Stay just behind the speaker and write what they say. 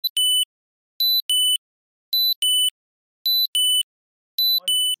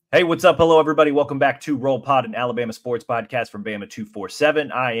Hey, what's up? Hello, everybody. Welcome back to Roll Pod, an Alabama sports podcast from Bama 247.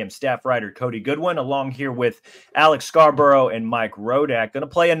 I am staff writer Cody Goodwin, along here with Alex Scarborough and Mike Rodak. Going to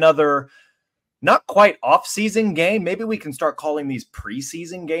play another not quite off-season game. Maybe we can start calling these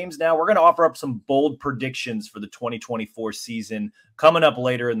preseason games now. We're going to offer up some bold predictions for the 2024 season coming up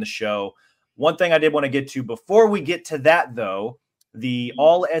later in the show. One thing I did want to get to before we get to that, though, the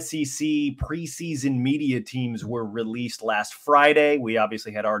All-SEC preseason media teams were released last Friday. We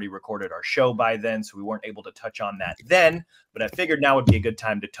obviously had already recorded our show by then, so we weren't able to touch on that then, but I figured now would be a good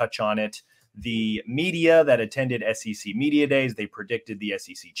time to touch on it. The media that attended SEC Media Days, they predicted the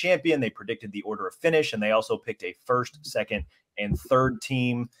SEC champion, they predicted the order of finish, and they also picked a first, second, and third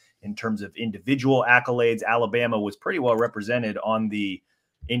team in terms of individual accolades. Alabama was pretty well represented on the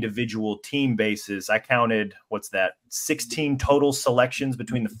individual team basis. I counted, 16 total selections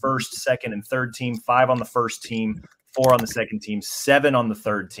between the first, second, and third team, 5 on the first team, 4 on the second team, 7 on the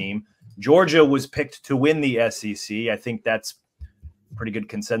third team. Georgia was picked to win the SEC. I think that's pretty good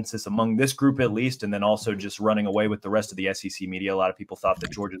consensus among this group at least, and then also just running away with the rest of the SEC media. A lot of people thought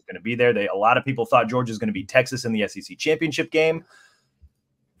that Georgia was going to be there. A lot of people thought Georgia was going to beat Texas in the SEC championship game.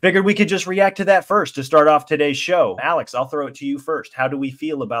 Figured we could just react to that first to start off today's show. Alex, I'll throw it to you first. How do we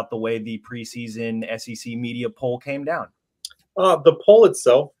feel about the way the preseason SEC media poll came down? The poll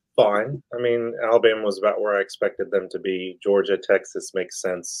itself, fine. I mean, Alabama was about where I expected them to be. Georgia, Texas makes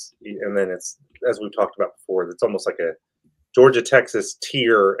sense. And then it's, as we've talked about before, it's almost like a Georgia, Texas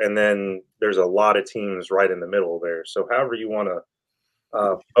tier, and then there's a lot of teams right in the middle there. So however you want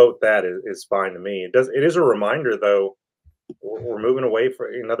to vote that is fine to me. It is a reminder, though. We're moving away from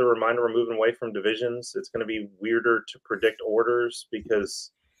another reminder. We're moving away from divisions. It's going to be weirder to predict orders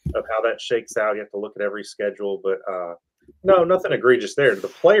because of how that shakes out. You have to look at every schedule, but no, nothing egregious there. To the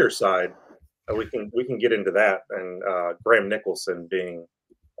player side, we can get into that, and Graham Nicholson being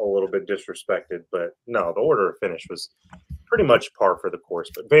a little bit disrespected, but no, the order of finish was pretty much par for the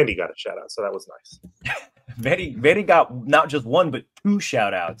course. But Vandy got a shout out, so that was nice. Vandy got not just one but 2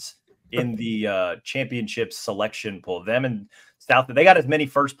 shout outs in the championship selection poll. Them and South, they got as many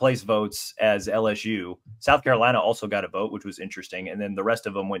first place votes as LSU. South Carolina also got a vote, which was interesting. And then the rest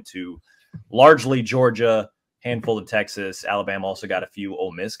of them went to largely Georgia, handful of Texas. Alabama also got a few.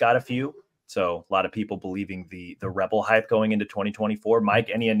 Ole Miss got a few. So a lot of people believing the Rebel hype going into 2024.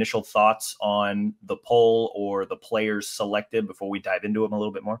 Mike, any initial thoughts on the poll or the players selected before we dive into them a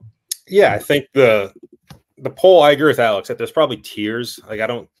little bit more? Yeah, I think the poll, I agree with Alex that there's probably tiers.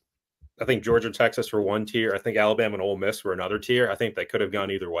 I think Georgia and Texas were one tier. I think Alabama and Ole Miss were another tier. I think they could have gone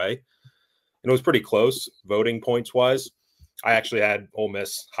either way. And it was pretty close voting points wise. I actually had Ole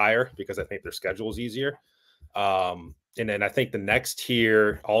Miss higher because I think their schedule is easier. And then I think the next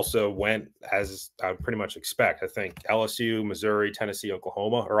tier also went as I would pretty much expect. I think LSU, Missouri, Tennessee,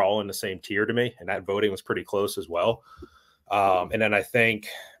 Oklahoma are all in the same tier to me. And that voting was pretty close as well. And then I think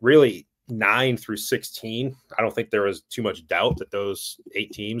really 9 through 16, I don't think there was too much doubt that those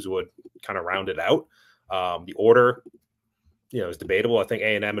 8 teams would kind of round it out. The order, is debatable. I think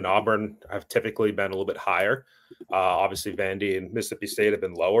A&M and Auburn have typically been a little bit higher. Obviously, Vandy and Mississippi State have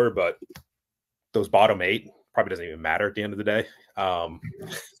been lower, but those bottom 8 probably doesn't even matter at the end of the day.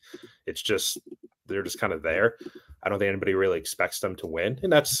 It's just they're just kind of there. I don't think anybody really expects them to win,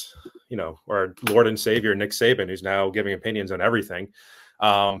 and that's our Lord and Savior Nick Saban, who's now giving opinions on everything.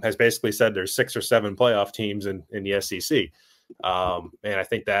 Has basically said there's 6 or 7 playoff teams in the SEC. And I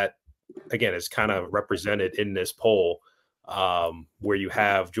think that, again, is kind of represented in this poll where you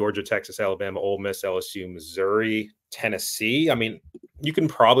have Georgia, Texas, Alabama, Ole Miss, LSU, Missouri, Tennessee. I mean, you can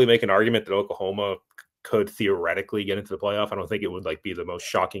probably make an argument that Oklahoma could theoretically get into the playoff. I don't think it would be the most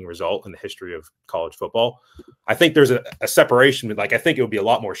shocking result in the history of college football. I think there's a separation. I think it would be a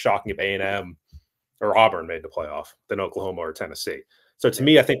lot more shocking if A&M or Auburn made the playoff than Oklahoma or Tennessee. So to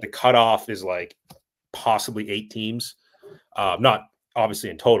me, I think the cutoff is possibly 8 teams, not obviously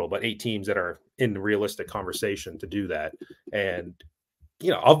in total, but 8 teams that are in the realistic conversation to do that. And,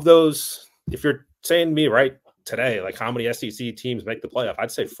 of those, if you're saying to me right today, how many SEC teams make the playoff,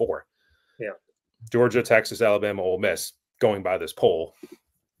 I'd say 4. Yeah. Georgia, Texas, Alabama, Ole Miss, going by this poll.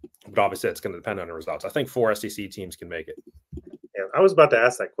 But obviously it's going to depend on the results. I think 4 SEC teams can make it. Yeah, I was about to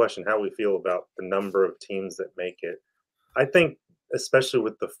ask that question, how we feel about the number of teams that make it. I think, especially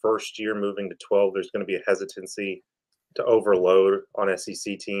with the first year moving to 12, there's going to be a hesitancy to overload on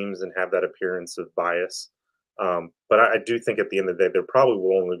SEC teams and have that appearance of bias. But I do think at the end of the day, there probably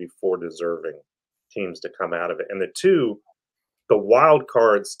will only be 4 deserving teams to come out of it. And the wild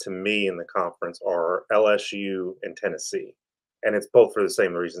cards to me in the conference are LSU and Tennessee. And it's both for the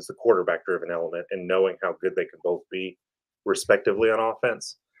same reasons, the quarterback-driven element and knowing how good they could both be respectively on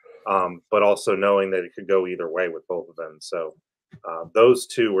offense. but also knowing that it could go either way with both of them. So those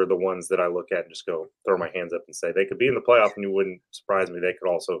two are the ones that I look at and just go throw my hands up and say they could be in the playoff, and you wouldn't surprise me. They could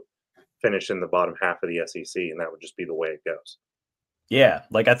also finish in the bottom half of the SEC, and that would just be the way it goes. Yeah,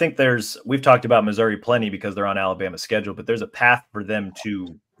 like I think we've talked about Missouri plenty because they're on Alabama's schedule, but there's a path for them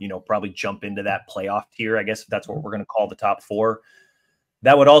to, probably jump into that playoff tier, I guess, if that's what we're going to call the top four.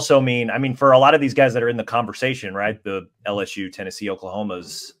 That would also mean, for a lot of these guys that are in the conversation, right, the LSU, Tennessee,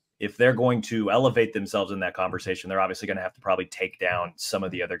 Oklahomas, if they're going to elevate themselves in that conversation, they're obviously going to have to probably take down some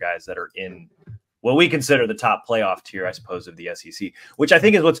of the other guys that are in what we consider the top playoff tier, I suppose, of the SEC, which I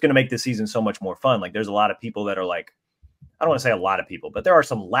think is what's going to make this season so much more fun. Like, there's a lot of people that are like, I don't want to say a lot of people, but there are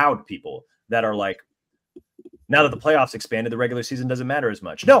some loud people that are like, now that the playoffs expanded, the regular season doesn't matter as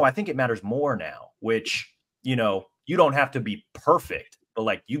much. No, I think it matters more now, which, you don't have to be perfect, but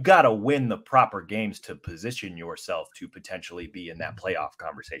like you got to win the proper games to position yourself to potentially be in that playoff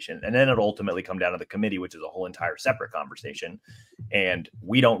conversation. And then it'll ultimately come down to the committee, which is a whole entire separate conversation. And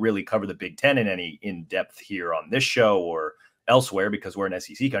we don't really cover the Big Ten in any in-depth here on this show or elsewhere because we're an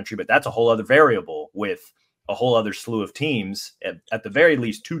SEC country, but that's a whole other variable with a whole other slew of teams, at the very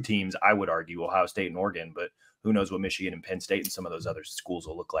least two teams, I would argue, Ohio State and Oregon, but who knows what Michigan and Penn State and some of those other schools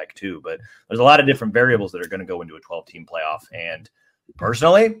will look like too. But there's a lot of different variables that are going to go into a 12-team playoff. And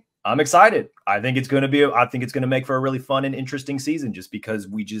personally, I'm excited. I think it's going to make for a really fun and interesting season just because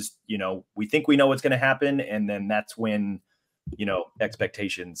we think we know what's going to happen. And then that's when,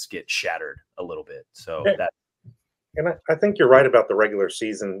 expectations get shattered a little bit. So And I think you're right about the regular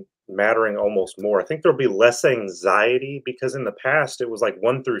season mattering almost more. I think there'll be less anxiety because in the past it was like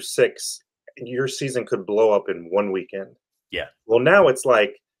 1 through 6, your season could blow up in one weekend. Yeah. Well, now it's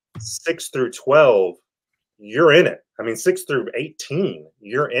like 6 through 12, you're in it. I mean, 6 through 18,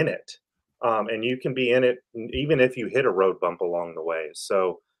 you're in it. And you can be in it even if you hit a road bump along the way.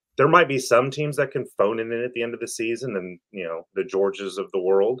 So there might be some teams that can phone it in at the end of the season and, the Georgias of the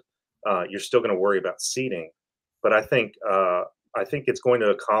world. You're still going to worry about seeding. But I think it's going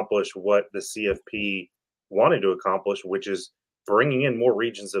to accomplish what the CFP wanted to accomplish, which is bringing in more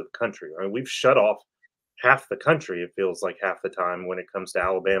regions of the country. I mean, we've shut off half the country, it feels like, half the time when it comes to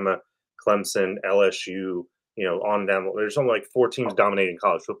Alabama, Clemson, LSU, on down. There's only like 4 teams dominating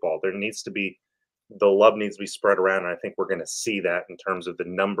college football. The love needs to be spread around. And I think we're going to see that in terms of the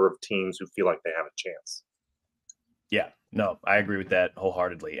number of teams who feel like they have a chance. Yeah, no, I agree with that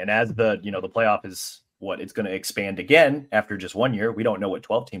wholeheartedly. And as the playoff is it's going to expand again after just 1 year. We don't know what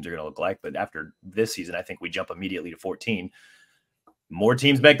 12 teams are going to look like, but after this season, I think we jump immediately to 14. More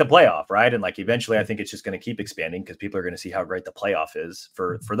teams make the playoff, right? And like eventually, I think it's just going to keep expanding because people are going to see how great the playoff is.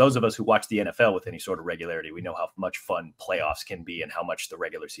 For those of us who watch the NFL with any sort of regularity, we know how much fun playoffs can be and how much the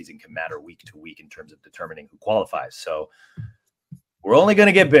regular season can matter week to week in terms of determining who qualifies. So we're only going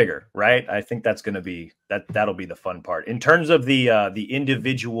to get bigger, right? I think that's going to be that'll be the fun part. In terms of the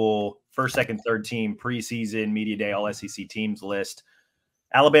individual first, second, third team preseason media day All-SEC teams list,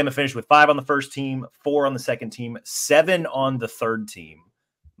 Alabama finished with 5 on the first team, 4 on the second team, 7 on the third team.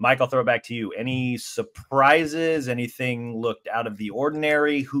 Mike, I'll throw it back to you. Any surprises? Anything looked out of the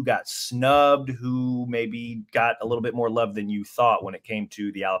ordinary? Who got snubbed? Who maybe got a little bit more love than you thought when it came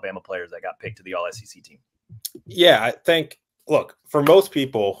to the Alabama players that got picked to the All-SEC team? Yeah, I think, look, for most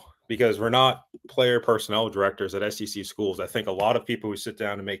people, because we're not player personnel directors at SEC schools, I think a lot of people who sit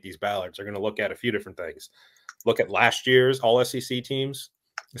down and make these ballots are going to look at a few different things. Look at last year's All-SEC teams,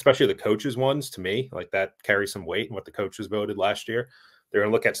 especially the coaches ones. To me, like, that carries some weight in what the coaches voted last year. They're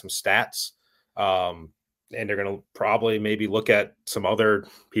going to look at some stats, and they're going to probably maybe look at some other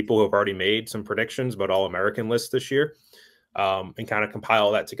people who have already made some predictions about All-American lists this year, and kind of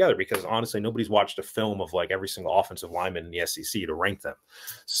compile that together, because honestly, nobody's watched a film of like every single offensive lineman in the SEC to rank them.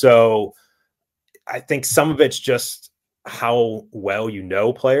 So I think some of it's just how well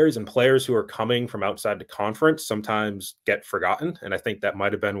players, and players who are coming from outside the conference sometimes get forgotten. And I think that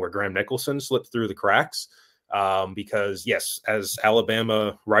might have been where Graham Nicholson slipped through the cracks, because yes, as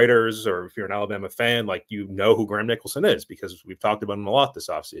Alabama writers, or if you're an Alabama fan, like, who Graham Nicholson is, because we've talked about him a lot this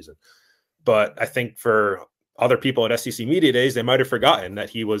offseason. But I think for other people at SEC Media Days, they might have forgotten that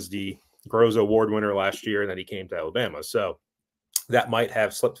he was the Groza Award winner last year and that he came to Alabama. So that might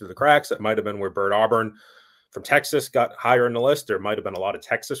have slipped through the cracks. That might have been where Bert Auburn from Texas got higher in the list. There might have been a lot of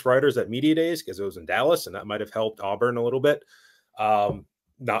Texas writers at Media Days because it was in Dallas, and that might have helped Auburn a little bit.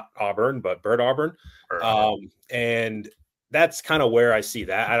 Not Auburn, but Bert Auburn. And that's kind of where I see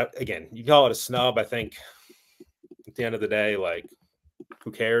that. Again, you call it a snub. I think at the end of the day, like,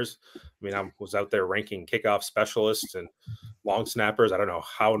 who cares? I mean, I was out there ranking kickoff specialists and long snappers. I don't know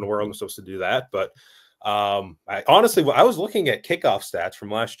how in the world I'm supposed to do that, but I honestly, I was looking at kickoff stats from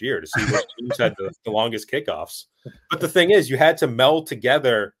last year to see which teams had the longest kickoffs. But the thing is, you had to meld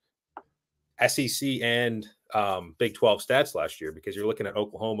together SEC and Big 12 stats last year because you're looking at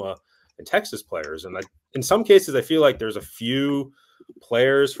Oklahoma and Texas players. And in some cases, I feel like there's a few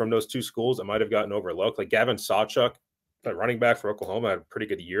players from those two schools that might have gotten overlooked. Like Gavin Sawchuk, the running back for Oklahoma, had a pretty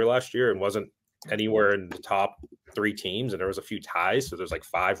good year last year and wasn't anywhere in the top 3 teams. And there was a few ties. So there's like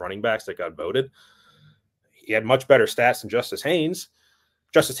 5 running backs that got voted. He had much better stats than Justice Haynes.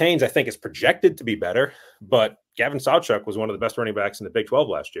 Justice Haynes, I think, is projected to be better, but Gavin Sawchuk was one of the best running backs in the Big 12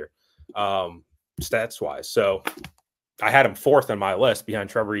 last year, stats-wise. So I had him 4th on my list behind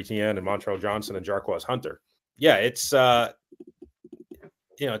Trevor Etienne and Montrell Johnson and Jarquez Hunter. Yeah, it's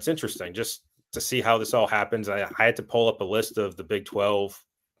it's interesting just to see how this all happens. I had to pull up a list of the Big 12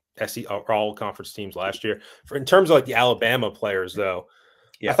 all conference teams last year. In terms of like the Alabama players, though,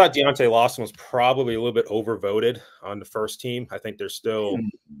 I thought Deontay Lawson was probably a little bit overvoted on the first team. I think there's still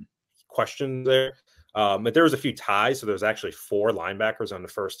questions there. But there was a few ties, so there's actually 4 linebackers on the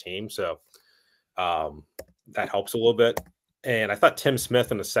first team. So that helps a little bit. And I thought Tim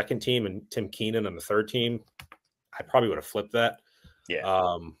Smith on the second team and Tim Keenan on the third team, I probably would have flipped that.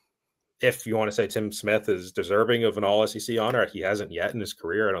 Yeah. If you want to say Tim Smith is deserving of an All-SEC honor, he hasn't yet in his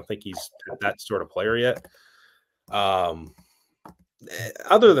career. I don't think he's that sort of player yet.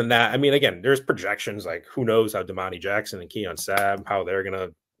 Other than that, I mean, again, there's projections like who knows how Damani Jackson and Keon Sabb, how they're going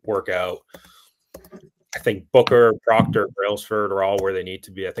to work out. I think Booker, Proctor, Brailsford are all where they need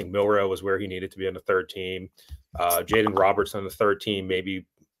to be. I think Milrow was where he needed to be on the third team. Jaden Roberts on the third team, maybe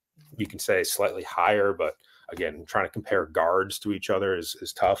you can say slightly higher, but again, trying to compare guards to each other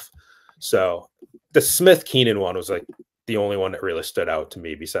is tough. So the Smith-Keenan one was like the only one that really stood out to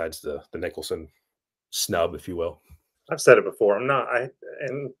me besides the Nicholson snub, if you will. I've said it before.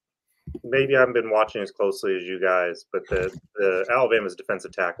 And maybe I haven't been watching as closely as you guys, but the Alabama's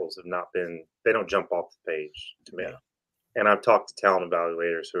defensive tackles have not been, they don't jump off the page to me. Yeah. And I've talked to talent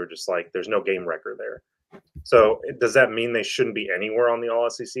evaluators who are just like, there's no game record there. So does that mean they shouldn't be anywhere on the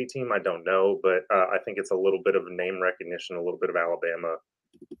All-SEC team? I don't know, but I think it's a little bit of name recognition, a little bit of Alabama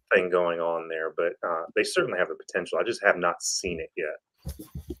thing going on there. But they certainly have the potential. I just have not seen it yet.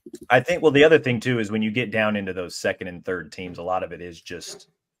 I think, well, the other thing, too, is when you get down into those second and third teams, a lot of it is just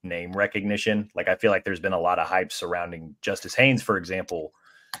name recognition. Like, I feel like there's been a lot of hype surrounding Justice Haynes, for example,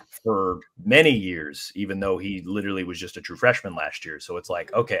 for many years, even though he literally was just a true freshman last year. So it's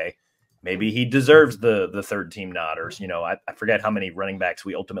like, okay, maybe he deserves the third team nod, or, I forget how many running backs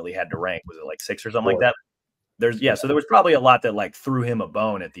we ultimately had to rank. Was it like 6 or something like that? So there was probably a lot that like threw him a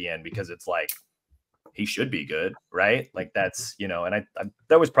bone at the end because it's like, he should be good, right? Like that's, and I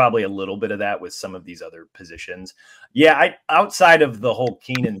there was probably a little bit of that with some of these other positions. Yeah, outside of the whole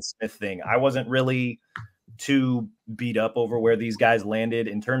Keenan Smith thing, I wasn't really too beat up over where these guys landed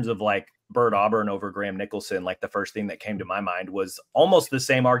in terms of like Bert Auburn over Graham Nicholson. Like the first thing that came to my mind was almost the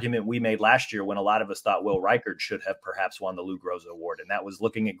same argument we made last year when a lot of us thought Will Reichard should have perhaps won the Lou Groza Award. And that was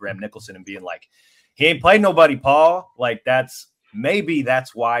looking at Graham Nicholson and being like, he ain't played nobody, Paul. Like maybe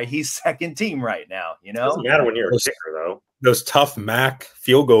that's why he's second team right now. It doesn't matter when you're a kicker, though. Those tough MAC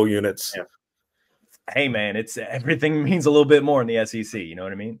field goal units. Yeah. Hey, man, it's everything means a little bit more in the SEC. You know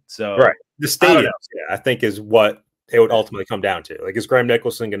what I mean? So right, the stadiums, I think, is what it would ultimately come down to. Like, is Graham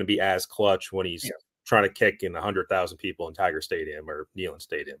Nicholson going to be as clutch when he's trying to kick in 100,000 people in Tiger Stadium or Neyland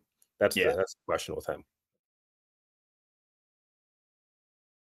Stadium? That's the question with him.